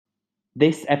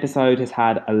This episode has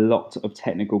had a lot of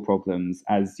technical problems,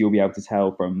 as you'll be able to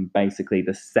tell from basically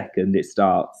the second it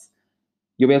starts.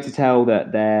 You'll be able to tell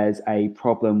that there's a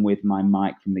problem with my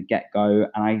mic from the get go,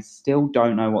 and I still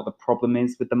don't know what the problem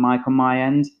is with the mic on my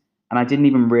end. And I didn't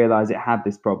even realize it had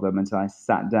this problem until I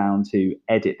sat down to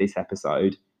edit this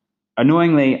episode.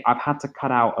 Annoyingly, I've had to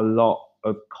cut out a lot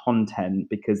of content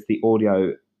because the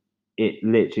audio, it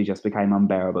literally just became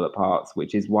unbearable at parts,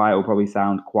 which is why it will probably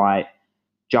sound quite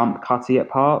jump cutty at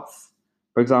parts.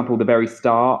 For example, the very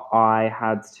start, I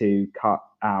had to cut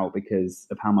out because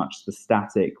of how much the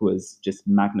static was just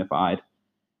magnified.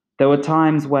 There were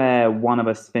times where one of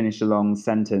us finished a long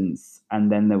sentence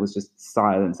and then there was just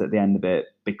silence at the end of it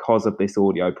because of this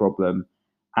audio problem.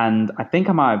 And I think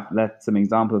I might have left some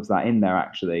examples of that in there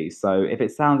actually. So if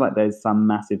it sounds like there's some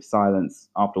massive silence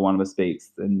after one of us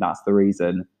speaks, then that's the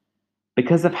reason.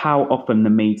 Because of how often the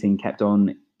meeting kept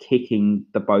on kicking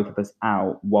the both of us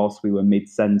out whilst we were mid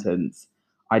sentence,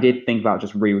 I did think about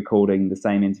just re recording the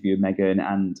same interview with Megan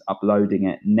and uploading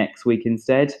it next week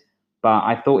instead. But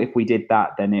I thought if we did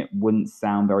that, then it wouldn't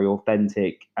sound very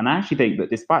authentic. And I actually think that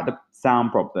despite the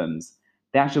sound problems,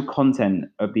 the actual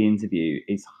content of the interview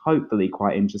is hopefully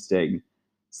quite interesting.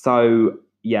 So,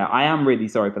 yeah, I am really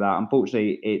sorry for that.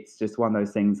 Unfortunately, it's just one of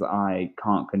those things that I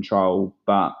can't control.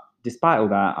 But despite all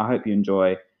that, I hope you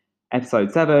enjoy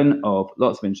episode 7 of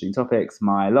Lots of Interesting Topics,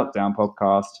 my lockdown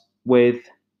podcast with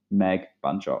Meg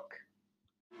Buntrock.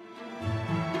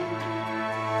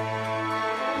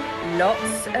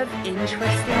 Lots of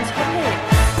interesting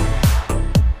topics.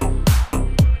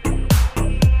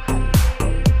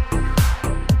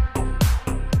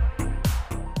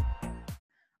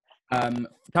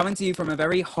 Coming to you from a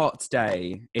very hot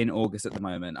day in August at the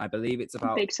moment. I believe it's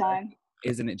about... Big time.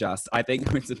 Isn't it just? I think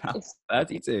it's about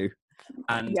 32.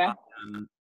 And yeah. I'm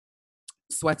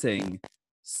sweating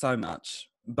so much.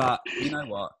 But you know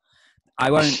what? I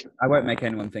won't make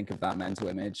anyone think of that mental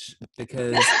image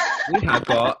because we have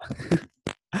got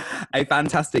a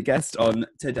fantastic guest on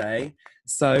today.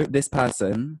 So this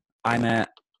person I met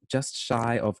just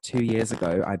shy of 2 years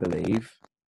ago, I believe.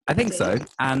 I think so.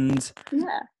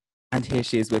 And here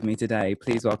she is with me today.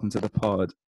 Please welcome to the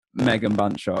pod, Megan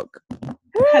Buntrock.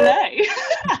 Hello.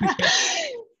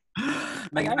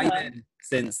 Megan, how you been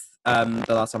since the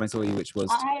last time I saw you, which was...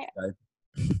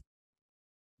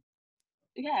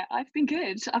 Yeah, I've been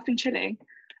good. I've been chilling.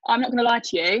 I'm not going to lie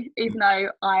to you, even though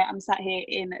I am sat here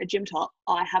in a gym top,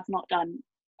 I have not done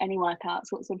any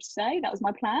workouts whatsoever today. That was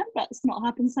my plan, but it's not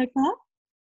happened so far.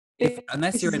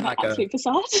 Unless you're in like a...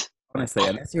 facade. Honestly,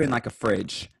 unless you're in like a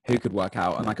fridge, who could work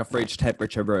out in like a fridge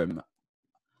temperature room?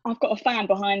 I've got a fan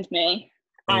behind me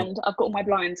and I've got all my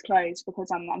blinds closed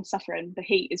because I'm suffering. The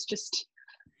heat is just...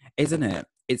 Isn't it?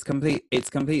 It's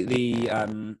completely...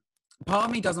 Part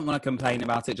of me doesn't want to complain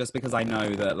about it just because I know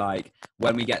that like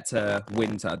when we get to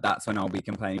winter, that's when I'll be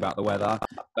complaining about the weather.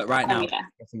 But right now,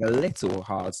 it's getting a little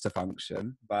hard to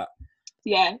function. But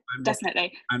yeah,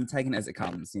 definitely. I'm taking it as it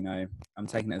comes, you know. I'm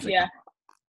taking it as it comes. Yeah,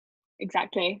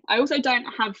 exactly. I also don't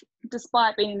have,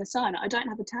 despite being in the sun, I don't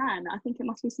have a tan. I think it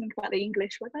must be something about the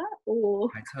English weather. Or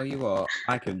I tell you what,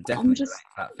 I can definitely relate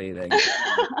that feeling.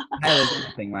 Hair is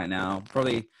nothing right now.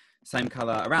 Probably same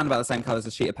colour, around about the same colour as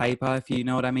a sheet of paper, if you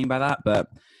know what I mean by that.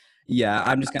 But yeah,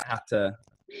 I'm just going to have to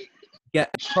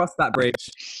cross that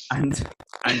bridge and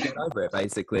get over it,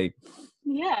 basically.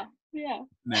 Yeah.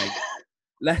 Meg,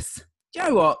 do you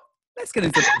know what? Let's get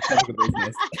into the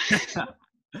business.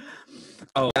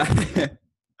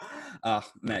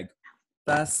 Meg,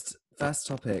 first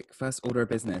topic, first order of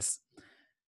business.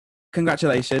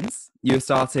 Congratulations. You have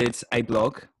started a new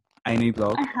blog. I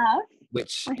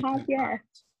have. Yeah.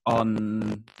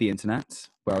 On the internet.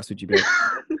 Where else would you be?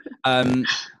 On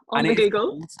the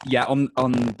Google. On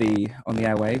the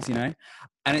airwaves, you know.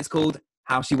 And it's called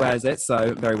How She Wears It,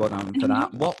 so very well done for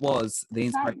that. What was the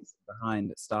inspiration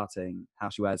behind starting How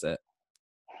She Wears It?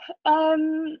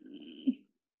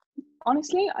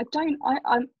 Honestly, I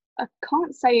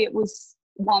can't say it was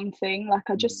one thing. Like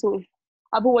I just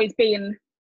I've always been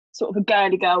sort of a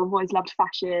girly girl. I've always loved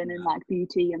fashion and like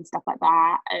beauty and stuff like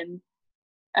that.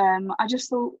 And I just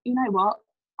thought, you know what,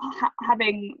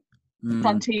 having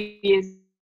done 2 years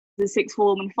the sixth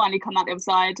form and finally come out the other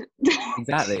side.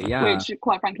 Exactly, yeah. Which,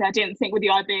 quite frankly, I didn't think with the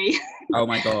IB. Oh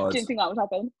my God. Didn't think that would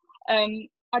happen.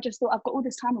 I just thought I've got all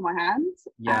this time on my hands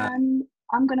and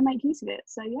I'm going to make use of it.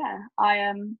 So yeah,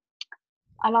 I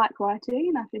like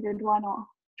writing and I figured why not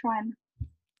try and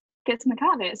get something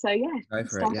out of it. So yeah,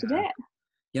 started it.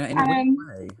 You know, in a weird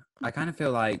way, I kind of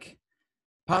feel like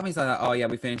part of me is like, oh yeah,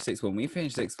 we finished sixth form. We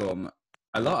finished sixth form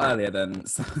a lot earlier than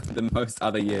most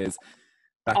other years.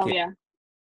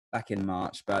 back in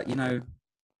March, but you know,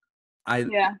 I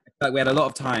Yeah. like we had a lot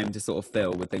of time to sort of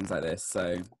fill with things like this.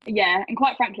 So Yeah, and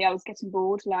quite frankly, I was getting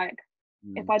bored. Like,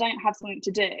 if I don't have something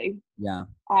to do, yeah.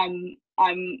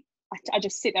 I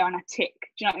just sit there and I tick.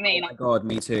 Do you know what I Oh mean? my god,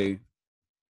 me too.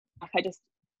 Like,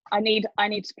 I need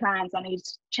plans, I need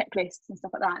checklists and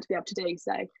stuff like that to be able to do.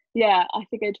 So yeah, I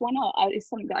figured why not? It's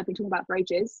something that I've been talking about for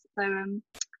ages. So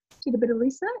did a bit of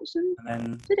research and And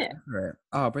then did it. go for it.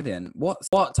 Oh, brilliant. What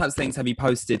types of things have you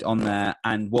posted on there,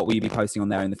 and what will you be posting on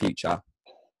there in the future?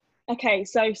 Okay,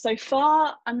 so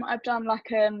far I've done like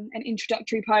an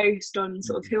introductory post on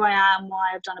sort of who I am,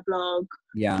 why I've done a blog,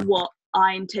 Yeah. what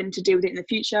I intend to do with it in the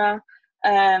future.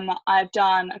 I've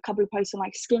done a couple of posts on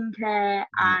like skincare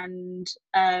and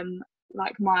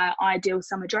like my ideal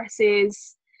summer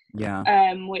dresses,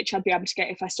 Yeah. which I'd be able to get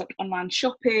if I stopped online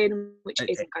shopping, which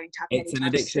isn't going to happen It's an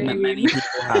anytime addiction that soon. many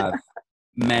people have.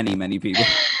 Many people.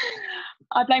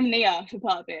 I blame Nia for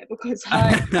part of it because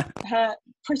her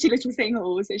pretty little thing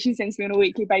hauls that she sends me on a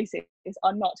weekly basis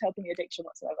are not helping the addiction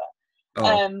whatsoever.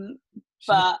 Oh.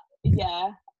 But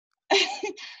yeah.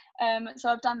 So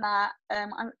I've done that.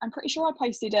 I'm pretty sure I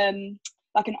posted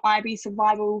like an IB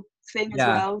survival thing as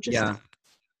well.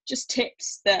 Just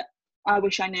tips that I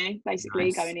wish I knew,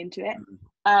 basically, going into it.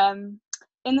 In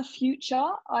the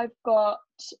future, I've got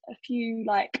a few,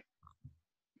 like,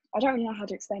 I don't really know how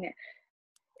to explain it.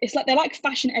 It's like they're like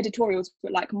fashion editorials,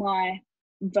 but like my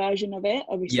version of it.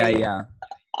 Obviously, I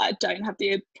don't have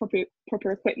the proper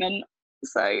equipment,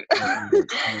 so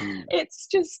it's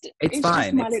fine. just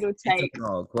my little take. It's a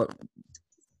blog.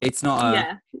 It's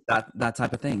not that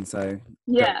type of thing. So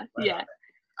yeah.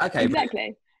 Okay,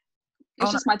 exactly.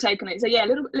 It's just my take on it. So yeah,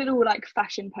 little like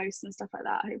fashion posts and stuff like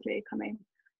that. Hopefully coming.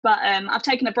 But I've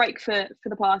taken a break for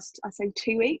the past, I say,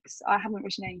 2 weeks. I haven't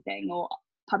written anything or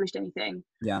published anything.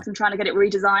 Yeah. I'm trying to get it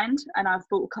redesigned, and I've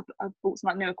bought some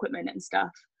like new equipment and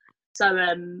stuff. So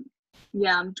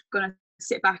yeah, I'm gonna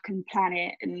sit back and plan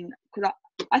it, and because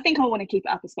I think I want to keep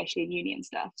it up, especially in uni and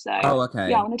stuff. So yeah, I want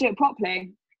to do it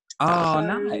properly. Oh, so,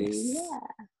 nice. Yeah.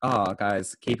 Oh,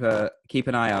 guys, keep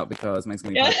an eye out because Meg's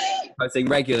gonna be posting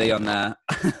regularly on there.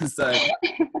 So,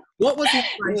 what was the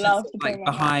inspiration like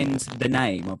behind the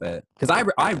name of it? Because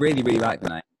I really like the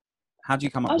name. How do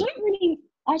you come up?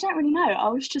 I don't really know. I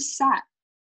was just sat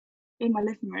in my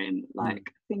living room,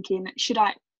 like thinking, should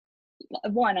I?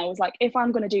 One, I was like, if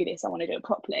I'm going to do this, I want to do it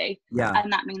properly. Yeah.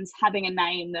 And that means having a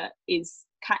name that is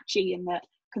catchy and that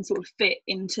can sort of fit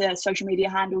into social media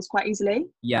handles quite easily.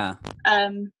 Yeah.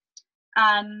 And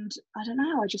I don't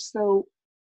know, I just thought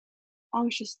I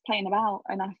was just playing about,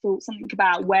 and I thought something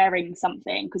about wearing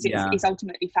something because it's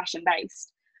ultimately fashion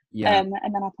based. Yeah. And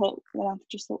then I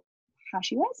just thought, how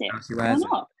she wears it. Why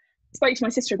not? Spoke to my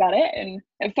sister about it, and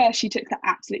at first she took the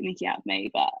absolute mickey out of me,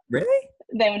 but really,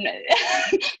 then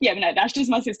yeah, no, that's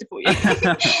just my sister for you.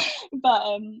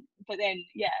 but then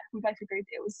yeah, we both agreed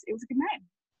it was a good name.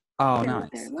 Oh,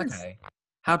 nice. Okay,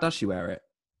 how does she wear it?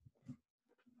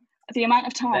 The amount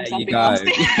of times I've been asked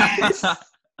it.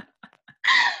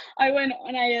 I went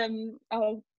on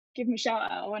I'll give him a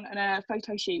shout out. I went on a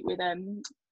photo shoot with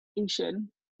Ishan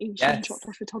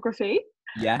Chocolate Photography.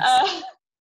 Yes.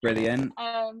 Brilliant.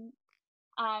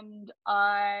 And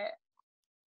I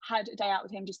had a day out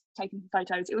with him just taking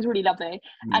photos. It was really lovely.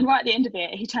 And right at the end of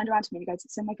it, he turned around to me and he goes,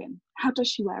 "So Megan, how does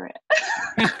she wear it?"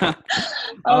 I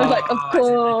was like, of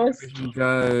course.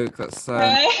 Joke. That's so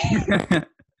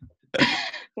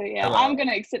But yeah, I'm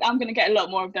gonna get a lot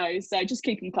more of those, so just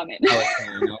keep them coming.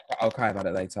 I'll cry about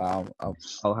it later. I'll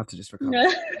have to just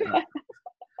recover.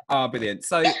 Oh, brilliant.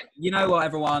 So you know what,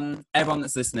 everyone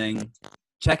that's listening,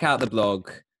 check out the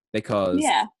blog because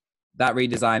that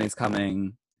redesign is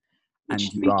coming and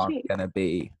you are gonna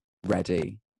be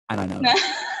ready. And I know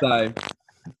so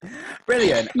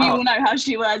brilliant. You will know how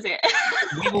she wears it.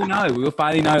 We will know. We will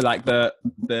finally know, like the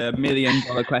 $1 million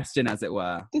question, as it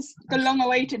were. The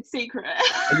long-awaited secret.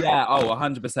 Yeah. Oh,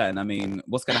 100%. I mean,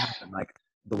 what's going to happen? Like,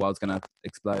 the world's going to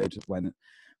explode when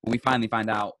we finally find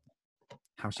out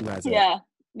how she wears it.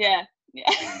 Yeah.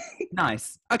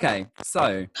 Nice. Okay.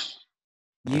 So,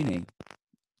 uni.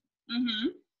 Mm-hmm.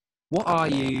 What are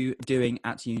you doing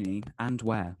at uni and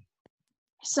where?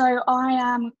 So I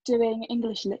am doing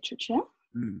English literature.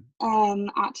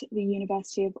 At the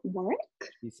University of Warwick.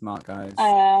 You smart, guys.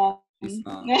 You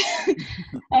smart.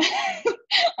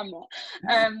 I'm not.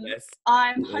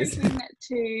 I'm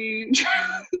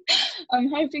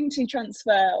hoping to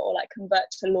transfer or like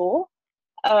convert to law.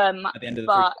 At the end of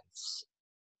the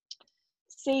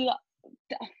see,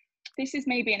 this is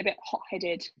me being a bit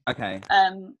hot-headed. Okay.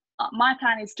 My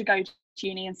plan is to go to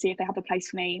uni and see if they have a place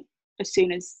for me as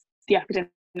soon as the academic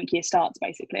year starts,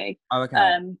 basically. Oh,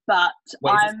 okay. But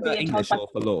Wait, is this I'm for being told English or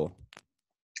for law?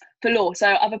 for law. So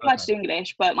I've applied Okay. to do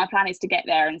English, but my plan is to get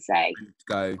there and say,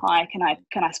 Go. "Hi, can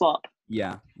I swap?"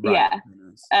 Yeah. Right. Yeah.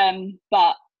 Nice.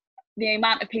 But the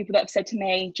amount of people that have said to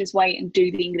me, "Just wait and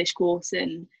do the English course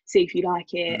and see if you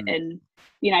like it," and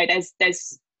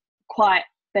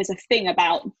there's a thing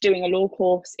about doing a law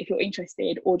course if you're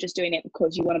interested, or just doing it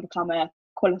because you want to become a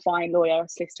qualifying lawyer, a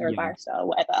solicitor, a barrister, or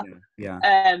whatever.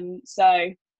 Yeah.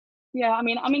 So yeah, I'm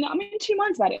in two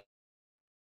minds about it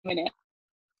a minute.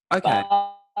 Okay.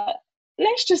 But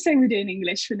let's just say we're doing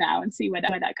English for now and see where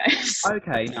that goes.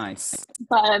 Okay. Nice.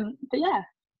 But yeah,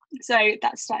 so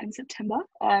that's starting in September.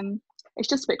 It's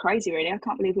just a bit crazy, really. I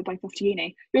can't believe we're both off to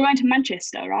uni. You're going to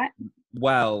Manchester, right?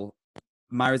 Well,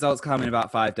 my results come in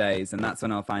about 5 days, and that's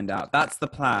when I'll find out. That's the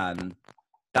plan.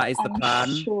 That is the plan.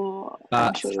 I'm sure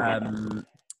you're right.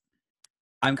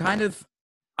 I'm kind of,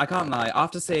 I can't lie,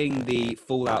 after seeing the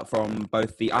fallout from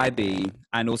both the IB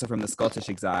and also from the Scottish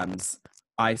exams,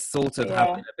 I sort of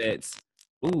have been a bit,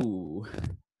 ooh,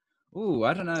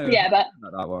 I don't know. Yeah, but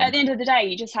that one. at the end of the day,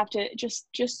 you just have to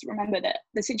just remember that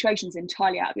the situation's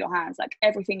entirely out of your hands. Like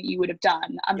everything that you would have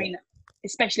done. I mean,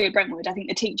 especially at Brentwood, I think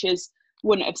the teachers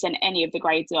wouldn't have sent any of the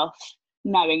grades off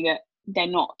knowing that they're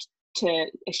not to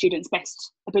a student's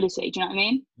best ability. Do you know what I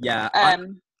mean? Yeah.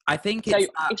 I think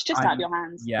it's just out of your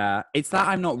hands. Yeah, it's that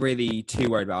I'm not really too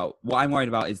worried about. What I'm worried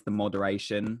about is the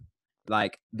moderation,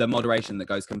 like the moderation that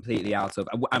goes completely out of,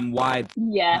 and why.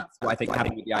 Yeah. That's what I think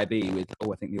happened with the IB.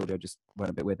 I think the audio just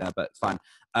went a bit weird there, but it's fine.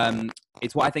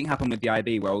 It's what I think happened with the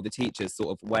IB, where all the teachers sort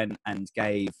of went and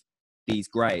gave these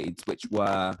grades, which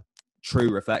were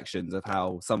true reflections of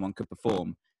how someone could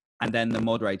perform, and then the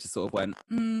moderator sort of went,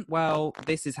 well,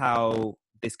 this is how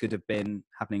this could have been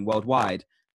happening worldwide.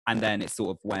 And then it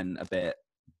sort of went a bit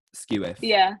skew-iff.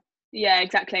 Yeah,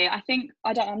 exactly.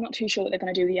 I'm not too sure what they're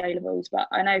going to do with the A-levels, but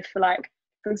I know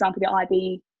for example, the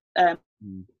IB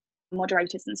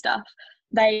moderators and stuff,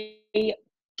 they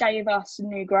gave us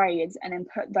new grades and then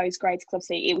put those grades, because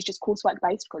obviously it was just coursework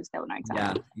based because there were no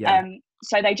exams. Yeah.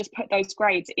 So they just put those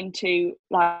grades into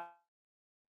like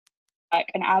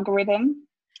an algorithm,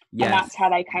 and that's how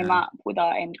they came up with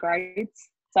our end grades.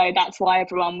 So that's why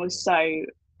everyone was so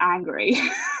angry.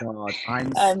 God,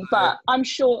 but I'm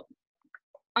sure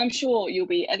you'll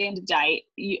be, at the end of the day,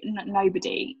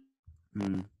 nobody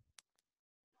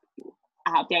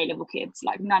out the A-level kids,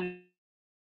 like none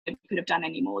could have done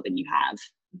any more than you have.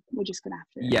 We're just gonna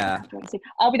have to see.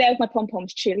 I'll be there with my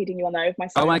pom-poms cheerleading you on there with my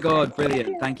oh my God,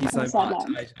 brilliant. Thank you so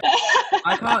much.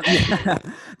 I can't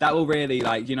that will really,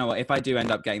 like, you know what, if I do end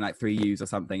up getting like 3 U's or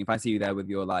something, if I see you there with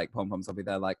your like pom-poms, I'll be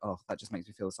there like, oh, that just makes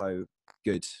me feel so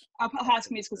good. I'll put a High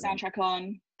School Musical soundtrack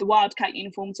on, the Wildcat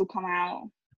uniforms will come out,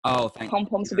 oh, thank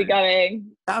pom-poms will be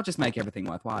going. That'll just make everything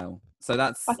worthwhile. So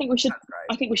I think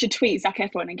we should tweet Zac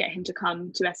Efron and get him to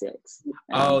come to Essex.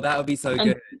 That would be so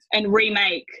good. And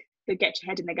remake the Get Your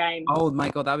Head in the Game. Oh my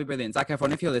God, that would be brilliant. Zac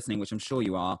Efron, if you're listening, which I'm sure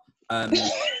you are, I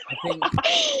think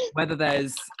whether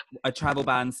there's a travel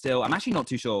ban still, I'm actually not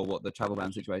too sure what the travel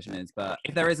ban situation is, but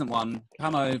if there isn't one,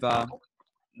 come over.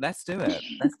 Let's do it.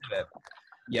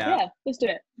 Yeah, let's do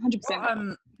it.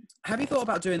 100%. Have you thought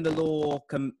about doing the law,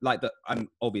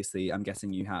 I'm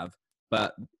guessing you have,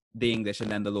 but the English and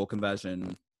then the law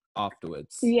conversion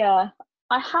afterwards? Yeah,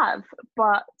 I have,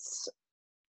 but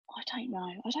I don't know.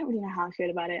 I don't really know how I feel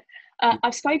about it.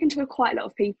 I've spoken to quite a lot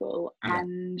of people,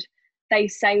 and they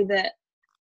say that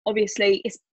obviously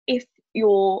if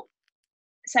you're,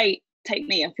 say, take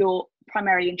me, if you're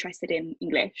primarily interested in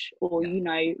English, or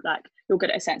like you're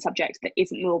good at a certain subject that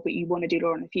isn't law but you want to do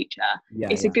law in the future,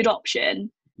 it's a good option.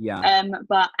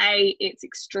 But A, it's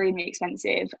extremely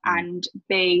expensive, and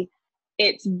B,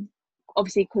 it's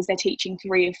obviously because they're teaching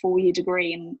 3 or 4 year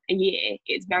degree in a year,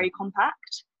 it's very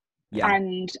compact.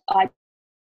 And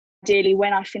ideally,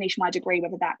 when I finish my degree,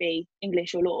 whether that be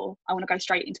English or law, I want to go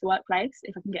straight into the workplace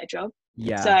if I can get a job.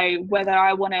 So whether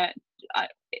I want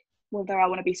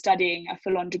to be studying a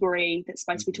full-on degree that's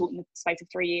supposed to be taught in the space of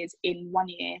 3 years in 1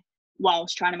 year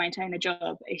whilst trying to maintain a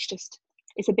job,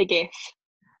 it's a big if.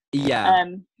 So I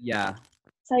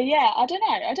don't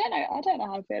know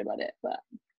how I feel about it, but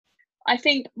I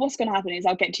think what's going to happen is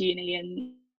I'll get to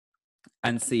uni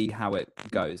and see how it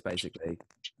goes, basically.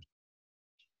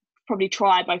 Probably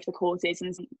try both the courses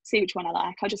and see which one I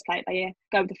like. I'll just play it by ear,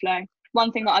 go with the flow.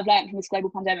 One thing that I've learned from this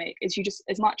global pandemic is you just,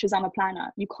 as much as I'm a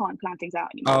planner, you can't plan things out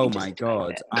anymore. Oh my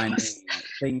God. I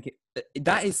think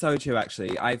that is so true,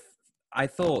 actually. I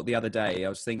thought the other day, I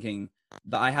was thinking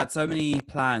that I had so many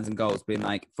plans and goals being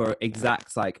like for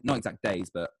exact, like not exact days,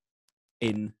 but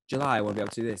in July I want to be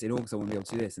able to do this, in August I want to be able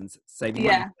to do this, and saving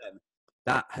money for them.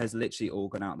 that has literally all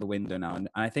gone out the window now. And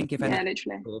I think if Yeah, anything,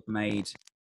 literally. sort of made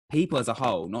people as a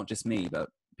whole, not just me, but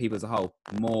people as a whole,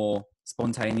 more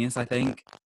spontaneous, I think,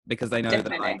 because they know that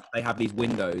like Definitely. they have these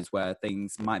windows where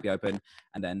things might be open,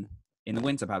 and then in the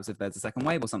winter, perhaps if there's a second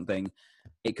wave or something,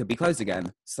 it could be closed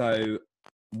again. So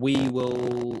we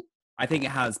will. I think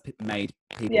it has made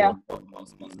people Yeah. a lot more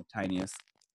spontaneous.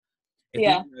 If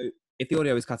Yeah. if the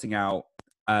audio is cutting out,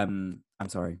 I'm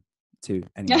sorry to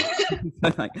anyone.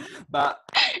 But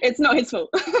It's not his fault.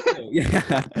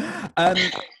 yeah.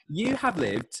 You have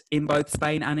lived in both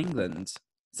Spain and England,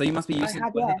 so you must be used to the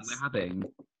have, weather that yes. they're having.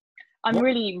 I'm What-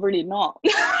 really, really not.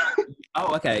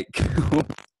 Oh, okay. Cool.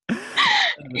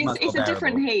 It's a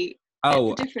different heat.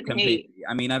 Oh, It's a different completely. heat.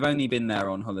 I mean, I've only been there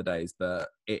on holidays, but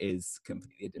it is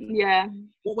completely different. Yeah.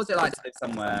 What was it like to live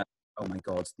somewhere? Oh my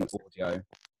god, the audio.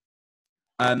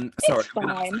 Sorry, It's I'm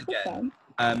gonna fine. ask It's again.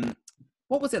 fine.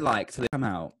 What was it like to live? Come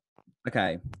out.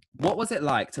 Okay. What was it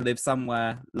like to live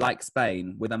somewhere like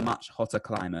Spain with a much hotter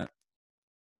climate?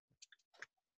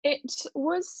 It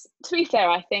was, to be fair,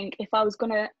 I think if I was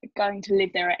going to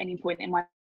live there at any point in my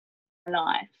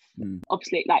life,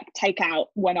 obviously like take out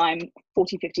when I'm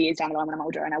 40, 50 years down the line when I'm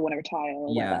older and I want to retire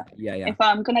or whatever. Yeah. If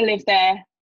I'm going to live there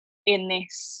in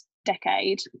this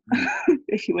decade,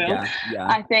 if you will, Yeah.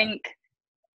 I think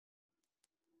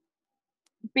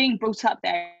being brought up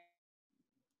there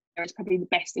is probably the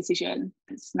best decision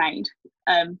that's made,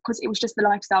 because it was just the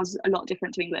lifestyle's a lot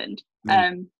different to England.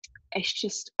 It's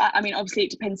just, I mean, obviously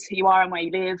it depends who you are and where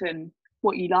you live and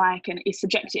what you like, and it's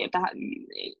subjective.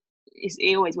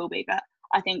 It always will be, but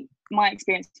I think my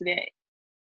experience with it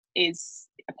is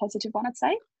a positive one, I'd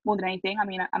say, more than anything. I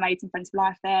mean, I made some friends for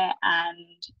life there,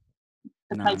 and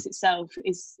the place itself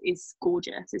is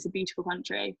gorgeous. It's a beautiful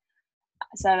country.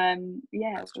 So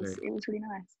yeah, it was really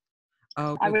nice.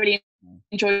 Oh, I really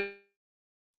enjoy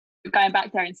going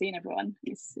back there and seeing everyone.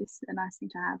 It's a nice thing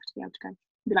to be able to go.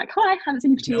 Be like, hi, haven't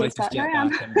seen you for 2 years, but here I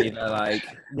am. And be there like,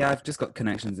 yeah, I've just got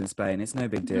connections in Spain. It's no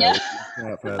big deal. Go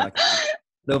out for like a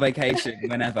little vacation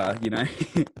whenever, you know.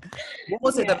 What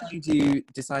was it that made you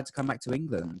decide to come back to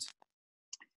England?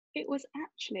 It was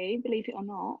actually, believe it or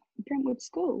not, Brentwood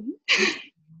School.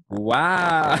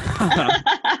 Wow.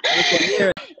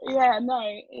 Yeah, no,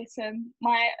 it's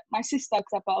my sister,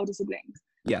 because I've got older siblings.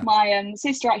 Yeah. My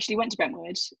sister actually went to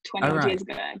Brentwood 20 odd years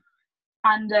ago,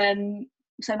 and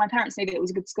so my parents knew that it was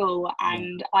a good school,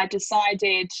 and I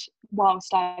decided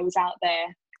whilst I was out there,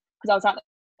 because I was out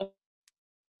there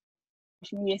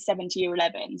from year 7 to year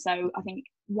 11, so I think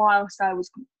whilst I was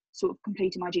sort of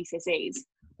completing my GCSEs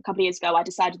a couple of years ago, I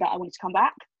decided that I wanted to come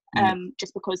back,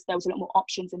 just because there was a lot more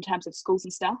options in terms of schools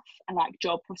and stuff, and like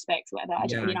job prospects or whatever. I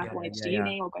didn't really know if I wanted to do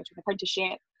uni or go to an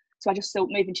apprenticeship, so I just thought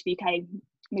moving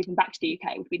back to the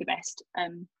UK would be the best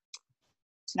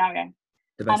scenario.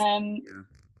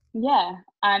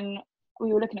 And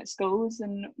we were looking at schools,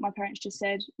 and my parents just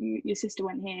said, your sister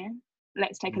went here,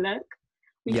 let's take a look.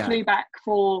 We flew back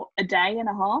for a day and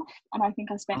a half, and I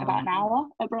think I spent about an hour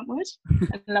at Brentwood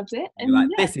and loved it. And like,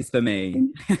 this is for me.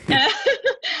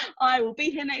 I will be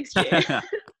here next year.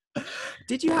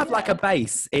 Did you have like a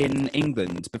base in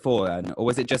England before then, or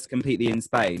was it just completely in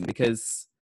Spain?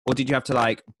 Or did you have to,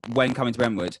 like, when coming to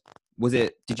Brentwood,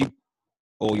 did you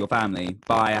or your family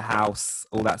buy a house,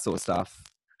 all that sort of stuff?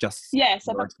 Just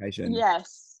for education?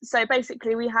 Yes. So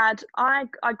basically I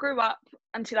grew up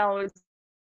until I was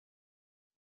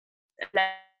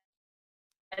 11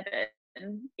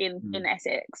 in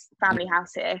Essex, family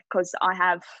house here, because I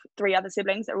have 3 other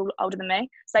siblings that are all older than me.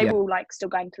 So they were all like still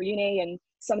going through uni, and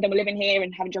some of them were living here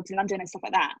and having jobs in London and stuff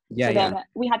like that. Then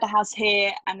we had the house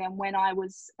here, and then when I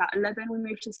was about 11, we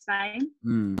moved to Spain,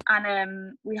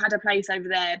 and we had a place over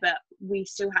there, but we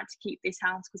still had to keep this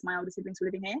house because my older siblings were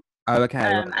living here. Oh,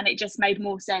 okay. And it just made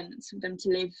more sense for them to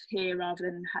live here rather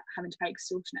than having to pay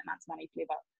extortionate amounts of money to live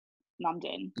up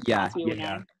London, as we all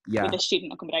know, with the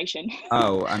student accommodation.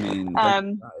 Oh, I mean,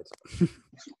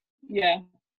 yeah,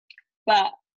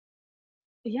 but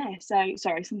yeah. So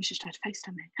sorry, someone's just tried to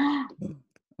FaceTime me.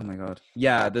 Oh my god!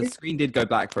 Yeah, the screen did go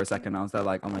black for a second. I was there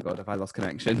like, oh my god, have I lost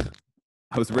connection?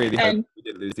 I was really hoping we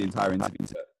didn't lose the entire interview.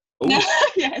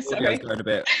 Yeah, sorry. Going a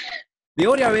bit. The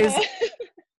audio is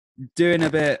doing a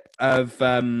bit of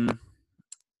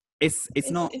It's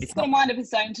got a mind of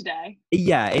its own today.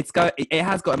 Yeah, it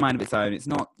has got a mind of its own. It's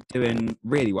not doing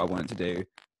really what I want it to do,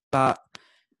 but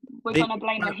we're gonna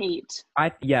blame the heat.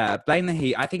 Blame the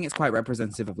heat. I think it's quite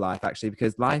representative of life, actually,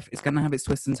 because life is going to have its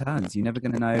twists and turns. You're never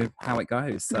going to know how it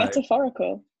goes. So,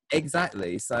 metaphorical.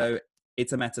 Exactly. So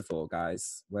it's a metaphor,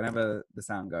 guys. Whenever the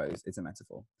sound goes, it's a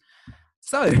metaphor.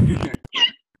 So,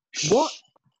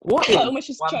 What I is almost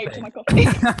just one choked thing? on my coffee.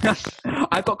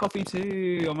 I've got coffee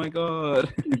too. Oh my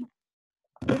god.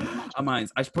 Oh,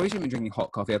 mine's. I probably shouldn't be drinking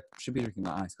hot coffee. I should be drinking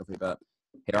like iced coffee, but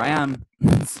here I am.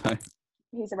 So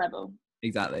He's a rebel.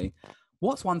 exactly.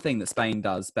 What's one thing that Spain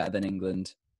does better than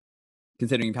England,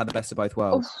 considering you've had the best of both Oh,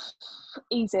 worlds?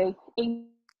 easy. Easy.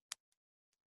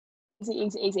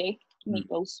 Mm.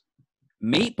 Meatballs.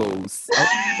 Meatballs. Oh,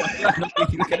 I don't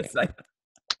think you were going to say that.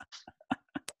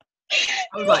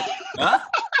 I was like, huh?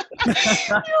 Your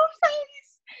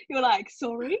face. You're like,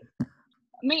 sorry.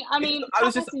 I mean,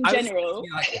 tapas in general.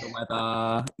 Like the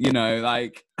weather, you know,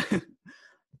 like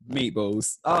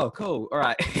meatballs. Oh, cool. All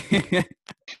right.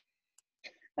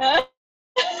 Yeah,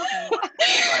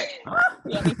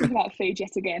 me thinking about food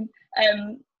yet again.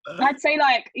 I'd say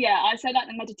like the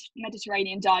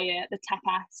Mediterranean diet, the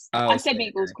tapas. Oh, I said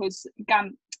meatballs because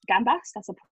gambas. That's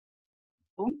a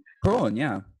prawn. Prawn,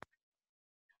 yeah.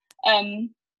 Prawns.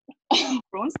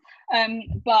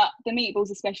 But the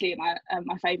meatballs, especially, are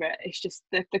my favourite. It's just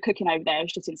the cooking over there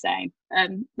is just insane.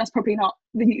 That's probably not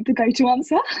the go-to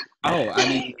answer. Oh, I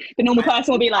mean, the normal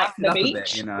person will be like spice it the up a beach.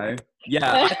 bit, you know.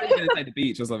 Yeah, I thought you were going to say the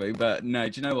beach or something, but no.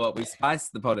 Do you know what? We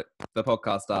spiced the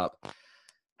podcast up.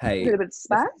 Hey, A little bit of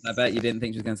spice. I bet you didn't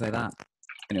think she was going to say that.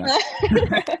 Anyway,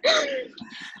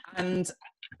 and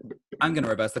I'm going to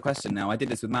reverse the question now. I did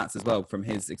this with Matt's as well, from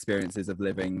his experiences of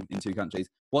living in two countries.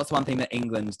 What's one thing that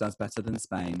England does better than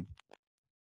Spain?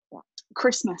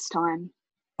 Christmas time.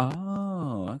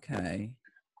 Oh, okay.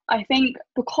 I think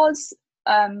because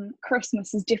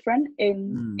Christmas is different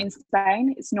in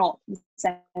Spain. It's not the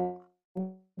same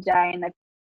day, and they've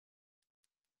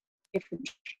different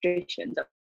traditions,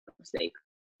 obviously.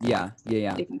 Yeah.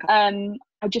 I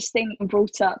just think I'm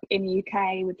brought up in the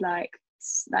UK with like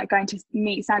going to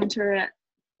meet Santa at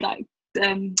like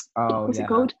what's it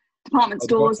called, department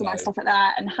stores and like stuff like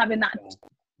that, and having that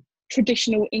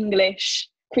traditional English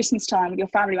Christmas time with your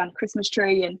family around the Christmas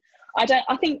tree. And I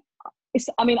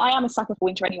am a sucker for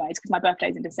winter anyways because my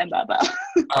birthday's in December, but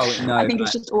I think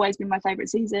it's just always been my favourite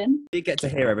season. I did get to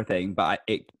hear everything, but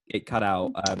it cut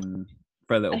out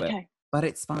for a little bit. But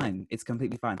it's fine. It's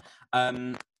completely fine.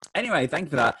 Anyway, thank you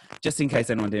for that. Just in case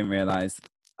anyone didn't realise,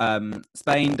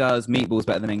 Spain does meatballs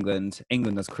better than England.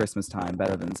 England does Christmas time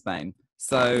better than Spain.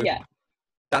 So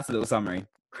that's a little summary.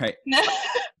 Great.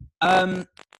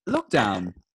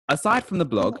 Lockdown. Aside from the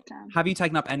blog, have you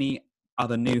taken up any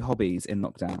other new hobbies in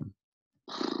lockdown?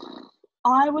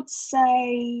 I would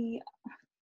say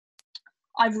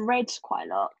I've read quite a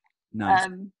lot. Nice.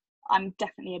 I'm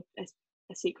definitely a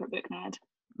secret book nerd.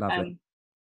 Lovely.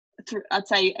 I'd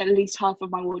say at least half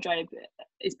of my wardrobe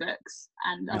is books,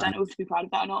 and I don't know if to be proud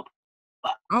of that or not.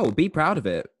 But be proud of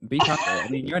it. Be proud of it. I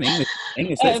mean, you're an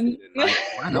English student. Like,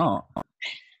 why not? True.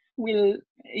 We'll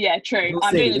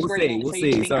I'm see. doing this brilliant. We'll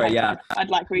see. Sorry, I'd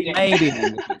like reading. Maybe an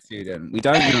English student. We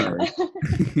don't know.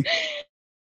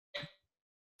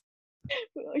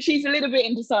 She's a little bit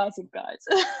indecisive, guys.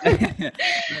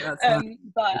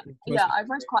 But yeah, I've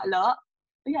read quite a lot.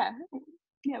 Yeah,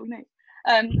 we know.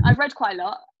 I've read quite a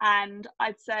lot, and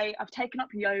I'd say I've taken up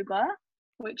yoga,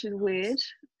 which is weird.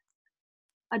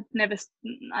 I never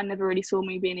really saw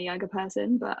me being a yoga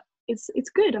person, but it's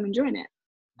good. I'm enjoying it.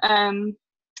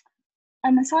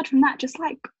 And aside from that, just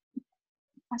like,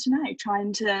 I don't know,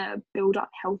 trying to build up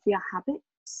healthier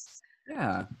habits.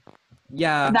 Yeah.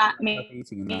 That meaning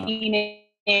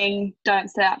don't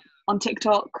stay up on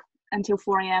TikTok until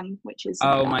 4 a.m, which is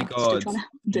my god.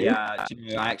 Do. Yeah,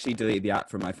 I actually deleted the app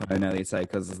from my phone earlier today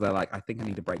because they're like, I think I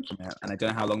need a break from it, and I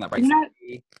don't know how long that break's gonna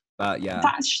be. But yeah,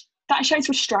 that shows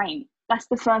restraint. That's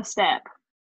the first step.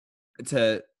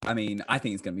 I mean, I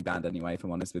think it's going to be banned anyway, if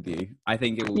I'm honest with you. I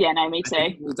think it will. Yeah, no, me too.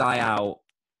 It will die out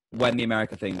when the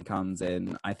America thing comes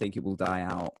in. I think it will die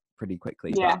out pretty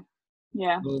quickly.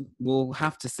 Yeah. We'll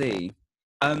have to see.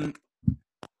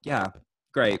 Yeah,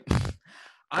 great.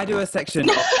 I do a section.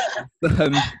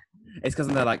 It's because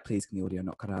they're like, please, can the audio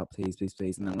not cut out? Please.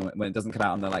 And then when it doesn't cut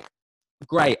out, and they're like,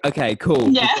 great, okay, cool.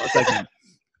 Yeah.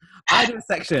 I do a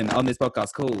section on this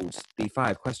podcast called The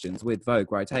 5 Questions with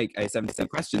Vogue, where I take a 70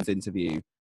 questions interview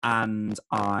and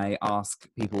I ask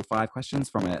people 5 questions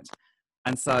from it.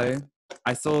 And so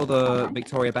I saw the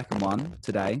Victoria Beckham one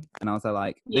today, and I was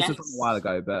like, this was from a while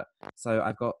ago, but so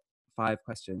I've got 5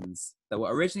 questions that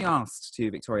were originally asked to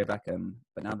Victoria Beckham,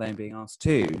 but now they're being asked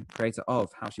to creator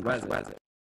of How She Wears It.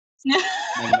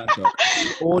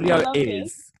 The audio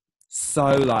is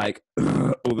so like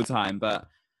all the time, but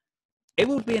it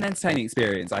will be an entertaining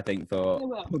experience, I think, for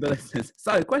the listeners.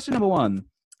 So, question number 1.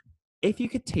 If you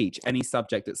could teach any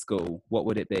subject at school, what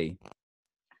would it be?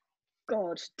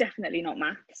 God, definitely not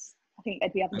maths. I think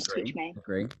they'd be able to teach me.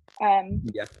 Agree.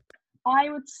 Yeah. I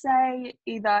would say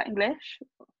either English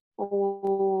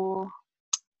or,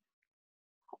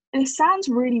 it sounds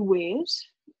really weird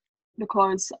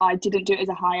because I didn't do it as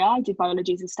a higher, I did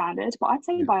biology as a standard, but I'd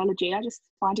say Yeah. biology. I just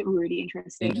find it really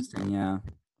interesting. Interesting, yeah.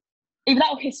 Even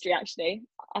that or history, actually.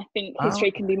 I think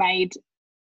history Oh, can be made.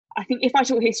 I think if I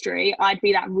taught history, I'd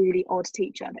be that really odd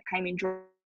teacher that came in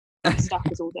dressed up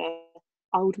as all the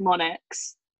old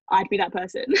monarchs. I'd be that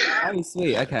person. oh,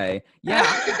 sweet. Okay. Yeah,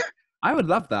 I would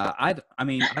love that. I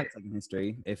mean, I'd take in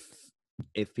history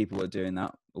if people were doing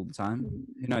that all the time.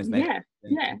 Who knows? Maybe Yeah,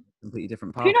 yeah. a completely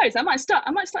different Who path. knows? I might start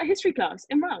a history class.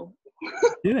 Enroll.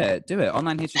 Do it.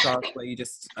 Online history class where you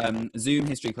just Zoom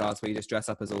history class where you just dress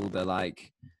up as all the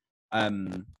like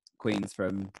queens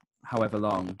from however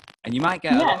long, and you might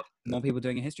get a Yeah. lot more people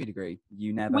doing a history degree.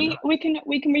 You never know. We can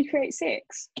recreate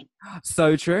 6.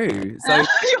 So true. So Your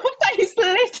face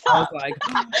lit I was up.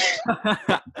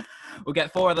 like, we'll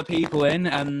get 4 other people in,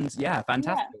 and yeah,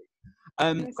 fantastic.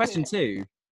 Let's Question do it. 2.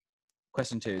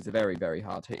 Question 2 is a very, very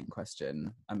hard hitting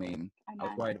question. I mean, I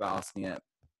was know. worried about asking it.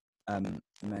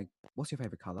 Meg, what's your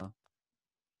favorite color?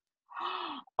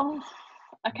 Oh,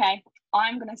 okay.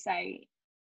 I'm gonna say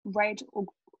red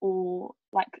or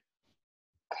like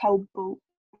cobalt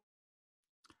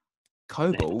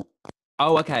Cobalt.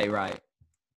 Oh, okay, right.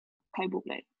 blue.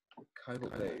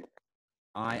 Cobalt blue.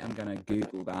 I am gonna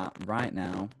Google that right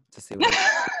now to see what.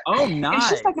 Oh, nice. It's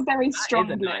just like a very That strong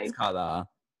is a blue. nice color.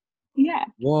 Yeah.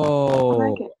 Whoa. I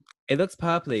like it. It looks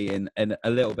purpley in a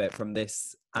little bit from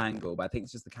this angle, but I think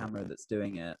it's just the camera that's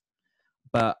doing it.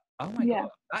 But oh my Yeah. god,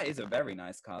 that is a very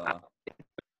nice color.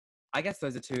 I guess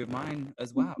those are 2 of mine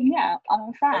as well. Yeah, I'm a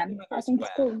Maybe fan. if I go I think it's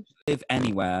square. cool. Live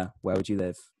anywhere, where would you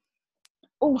live?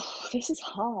 Oh, this is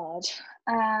hard.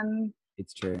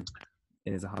 It's true.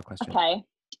 It is a hard question. Okay.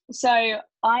 So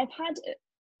I've had,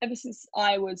 ever since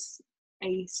I was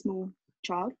a small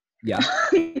child, Yeah.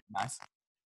 Nice.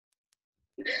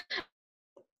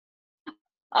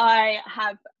 I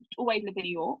have always lived in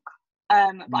New York. But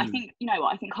I Mm. think, you know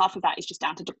what, I think half of that is just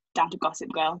down to Gossip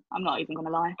Girl. I'm not even gonna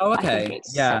lie. Oh, I think okay.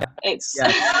 Yeah. it's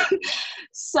Yeah.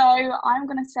 so I'm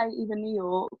gonna say either New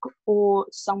York or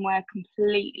somewhere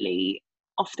completely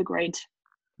off the grid.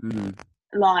 Mm.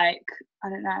 Like, I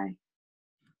don't know.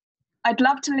 I'd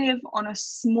love to live on a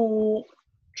small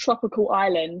tropical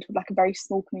island with like a very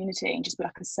small community and just be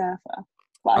like a surfer.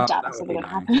 But I Oh, doubt that that's would ever be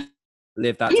gonna nice. happen.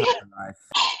 Live that type of life.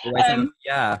 Always have,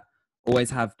 Um, always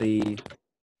have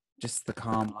just the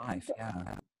calm life.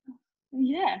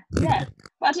 Yeah. yeah.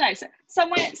 But I don't know. So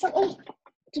somewhere. Oh,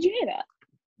 did you hear that?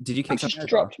 Did you kick something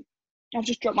over? I've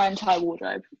just dropped my entire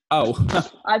wardrobe. Oh.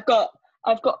 I've got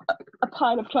a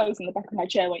pile of clothes in the back of my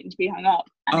chair waiting to be hung up.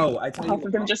 And Oh, I tell you half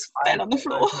of them what, just I fell on the have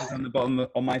floor. photos on the bottom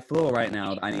on my floor right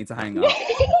now that I need to hang up.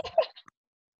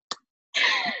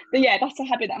 But yeah, that's a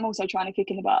habit that I'm also trying to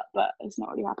kick in the butt, but it's not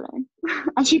really happening,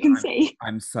 as you can see.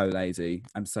 I'm so lazy.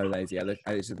 I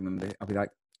literally remember. I'll be like,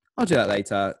 I'll do that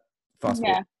later. Fast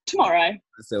forward. Yeah, tomorrow.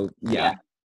 Still, yeah.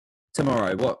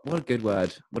 Tomorrow. What a good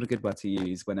word. What a good word to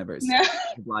use whenever it's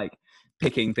like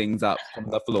picking things up from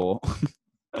the floor.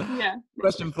 Yeah.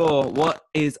 Question 4. What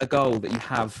is a goal that you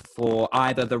have for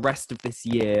either the rest of this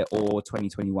year or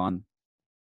 2021?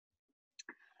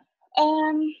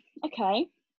 Okay.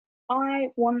 I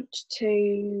want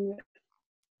to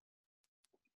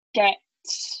get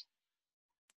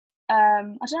I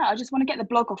don't know, I just want to get the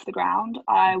blog off the ground.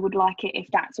 I would like it if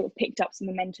that sort of picked up some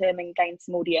momentum and gained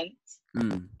some audience.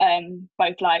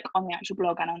 Both like on the actual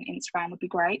blog and on Instagram would be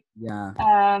great. Yeah.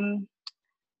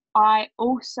 I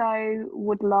also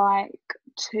would like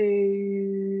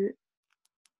to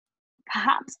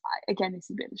perhaps, again, this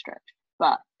is a bit of a stretch,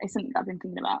 but it's something I've been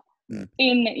thinking about.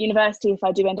 In university, if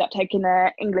I do end up taking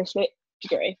an English lit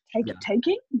degree,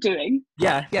 doing.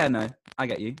 Yeah, no, I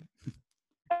get you.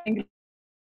 English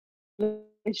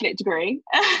lit degree.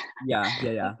 Yeah.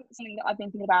 Something that I've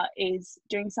been thinking about is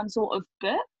doing some sort of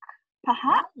book,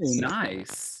 perhaps. Oh,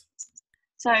 nice.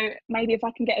 So maybe if I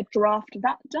can get a draft of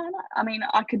that done, I mean,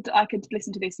 I could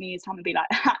listen to this in a year's time and be like,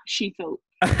 she thought.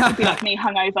 It'd be like me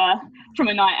hungover from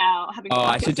a night out, having. Oh,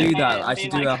 I should do that. I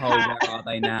should do like, a whole "Where are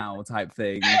they now" type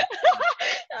thing.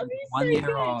 That'd be 1 so year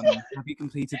good. on, have you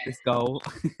completed this goal?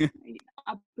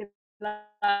 I'd be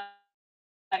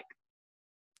like,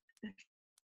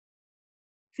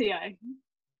 Theo.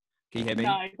 Can you hear me?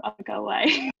 No, I'll go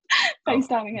away.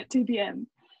 FaceTiming at 2 p.m.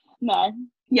 No.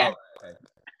 Yeah. Oh,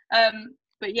 okay.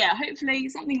 But yeah, hopefully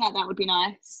something like that would be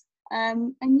nice.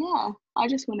 And yeah, I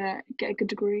just want to get a good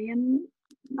degree, and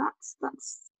that's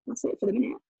it for the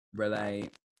minute. Relay.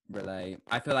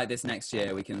 I feel like this next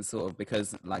year we can sort of,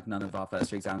 because like none of our first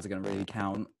 3 exams are going to really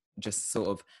count just sort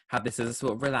of have this as a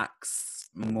sort of more relaxed,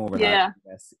 Yeah. I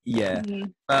guess. Yeah.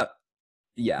 Mhm. But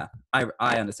yeah,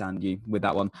 I understand you with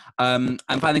that one. And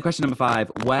finally, question number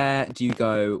 5: where do you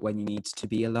go when you need to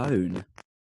be alone?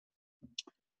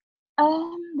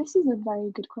 This is a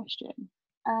very good question.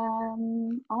 I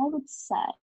would say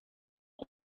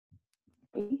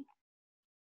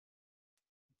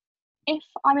if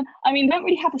I mean, don't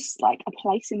really have a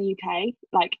place in the UK,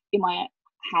 like in my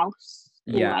house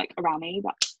or Yeah. like around me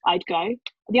that I'd go.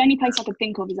 The only place I could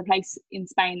think of is a place in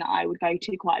Spain that I would go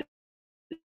to quite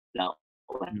a lot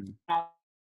when I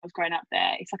was growing up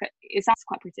there. It sounds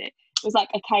quite pretty. It was like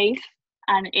a cave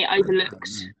and it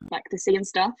overlooks like the sea and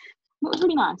stuff. It was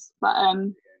really nice. But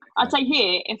I'd say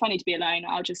here, if I need to be alone,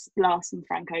 I'll just blast some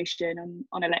Frank Ocean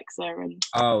on Alexa and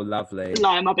lovely.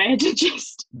 lie on my bed and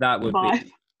just That would vibe.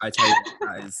 be. I tell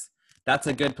you, that's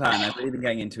a good plan. I've really been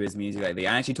getting into his music lately.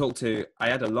 I actually I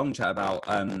had a long chat about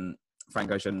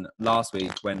Frank Ocean last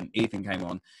week when Ethan came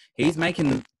on. He's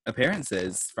making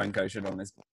appearances, Frank Ocean,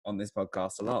 on this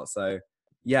podcast a lot. So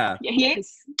yeah. Yeah, he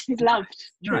is. He's loved.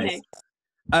 Truly.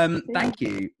 Nice. Thank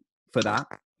you for that.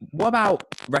 What about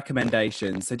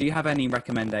recommendations? So do you have any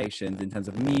recommendations in terms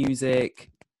of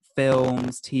music,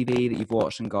 films, TV that you've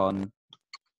watched and gone,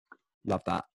 love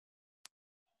that?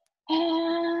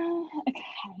 Okay,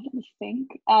 let me think.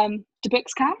 Do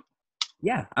books count?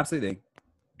 Yeah, absolutely.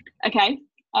 Okay.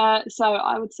 So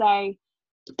I would say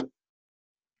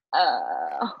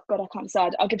oh god, I can't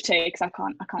decide. I'll give 2 because I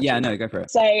can't Yeah, choose. no, go for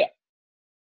it. So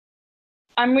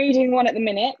I'm reading one at the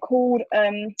minute called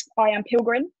I Am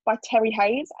Pilgrim by Terry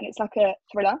Hayes, and it's like a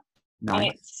thriller.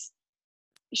 Nice.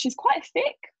 And she's quite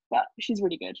thick, but she's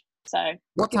really good. So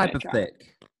what type of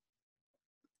thick?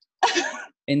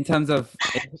 In terms of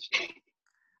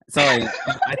sorry,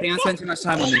 I think I spent too much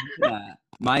time on the internet.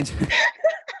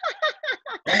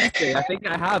 Honestly, I think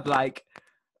I have, like,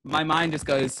 my mind just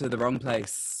goes to the wrong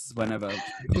place whenever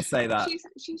people say that.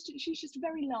 She's just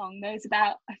very long. I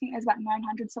think there's about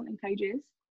 900 something pages.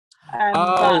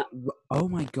 Oh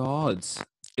my god.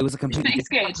 It was a completely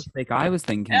different type of thick I was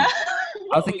thinking. I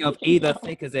was thinking of either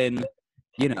thick as in,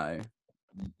 too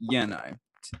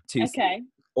okay.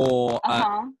 or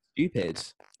stupid.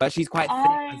 But she's quite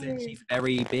thick as in she's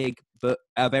very big, but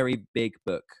a very big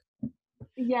book.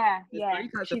 Yeah.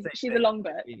 She's a long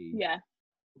book. Yeah.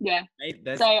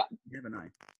 So you never know.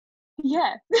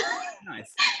 Yeah.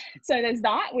 Nice. So there's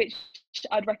that, which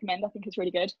I'd recommend. I think it's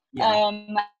really good. Yeah.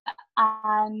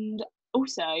 And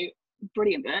also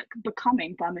brilliant book,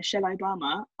 Becoming by Michelle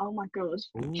Obama. Oh my god,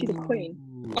 she's a queen.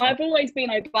 I've always been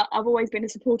a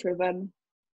supporter of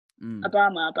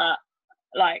Obama, but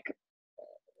like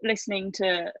listening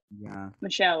to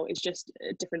Michelle is just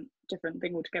a different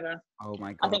thing altogether. Oh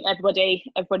my god. I think everybody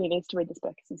needs to read this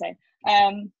book. It's insane.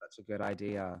 That's a good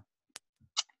idea.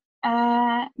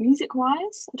 Music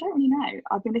wise, I don't really know.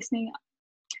 I've been listening.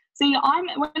 See,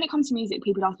 when it comes to music,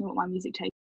 people ask me what my music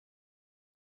taste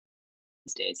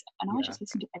is, and I just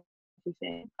listen to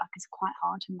everything. Like, it's quite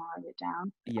hard to narrow it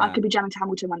down. I could be jamming to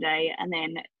Hamilton one day, and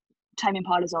then Tame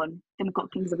Impala's on. Then we've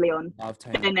got Kings of Leon.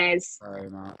 Then there's so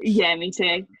much. Yeah, me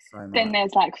too. So much. Then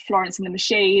there's like Florence and the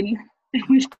Machine. Then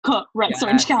we've got Rex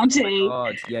Orange County. Oh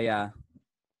my god. Yeah.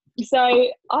 So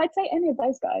I'd say any of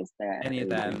those guys. Any of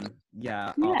them.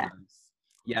 Yeah.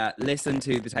 Yeah. Listen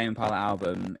to the Tame Impala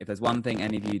album. If there's one thing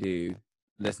any of you do,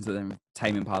 listen to the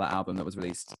Tame Impala album that was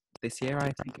released this year,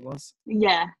 I think it was.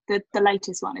 Yeah, the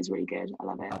latest one is really good. I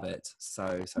love it. Love it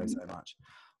so much.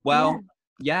 Well,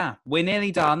 yeah, we're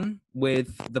nearly done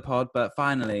with the pod, but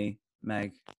finally,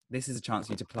 Meg, this is a chance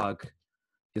for you to plug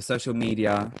your social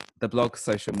media, the blog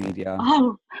social media.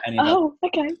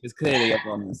 Okay. Because clearly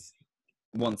everyone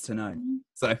wants to know.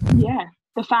 So yeah,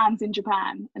 the fans in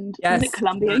Japan and is it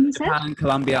Colombia? You said? Japan,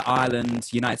 Colombia,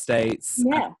 Ireland, United States,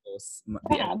 yeah, and of course the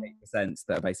 8%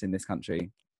 that are based in this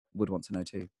country would want to know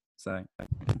too. So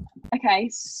okay,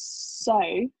 so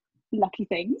lucky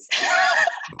things.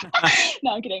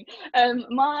 No, I'm kidding.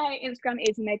 My Instagram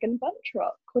is Megan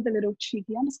Buntrock with a little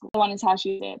cheeky underscore. The one is how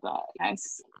she did it, but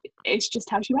it's just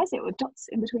how she wears it with dots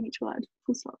in between each word,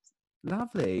 full stops.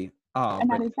 Lovely. And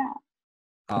that is that.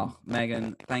 Oh,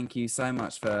 Megan, thank you so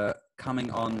much for coming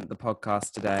on the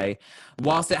podcast today.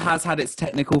 Whilst it has had its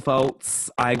technical faults,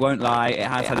 I won't lie, it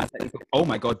has had its technical... Oh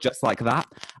my God, just like that.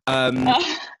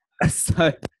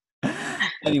 So,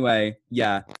 anyway,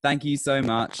 yeah, thank you so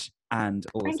much. And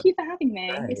also, thank you for having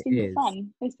me. It's been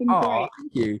fun. It's been great.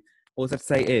 Thank you. All I have to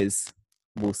say is,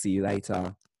 we'll see you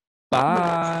later.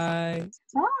 Bye.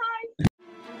 Bye.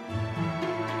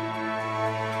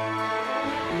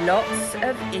 Lots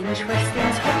of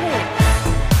interesting topics.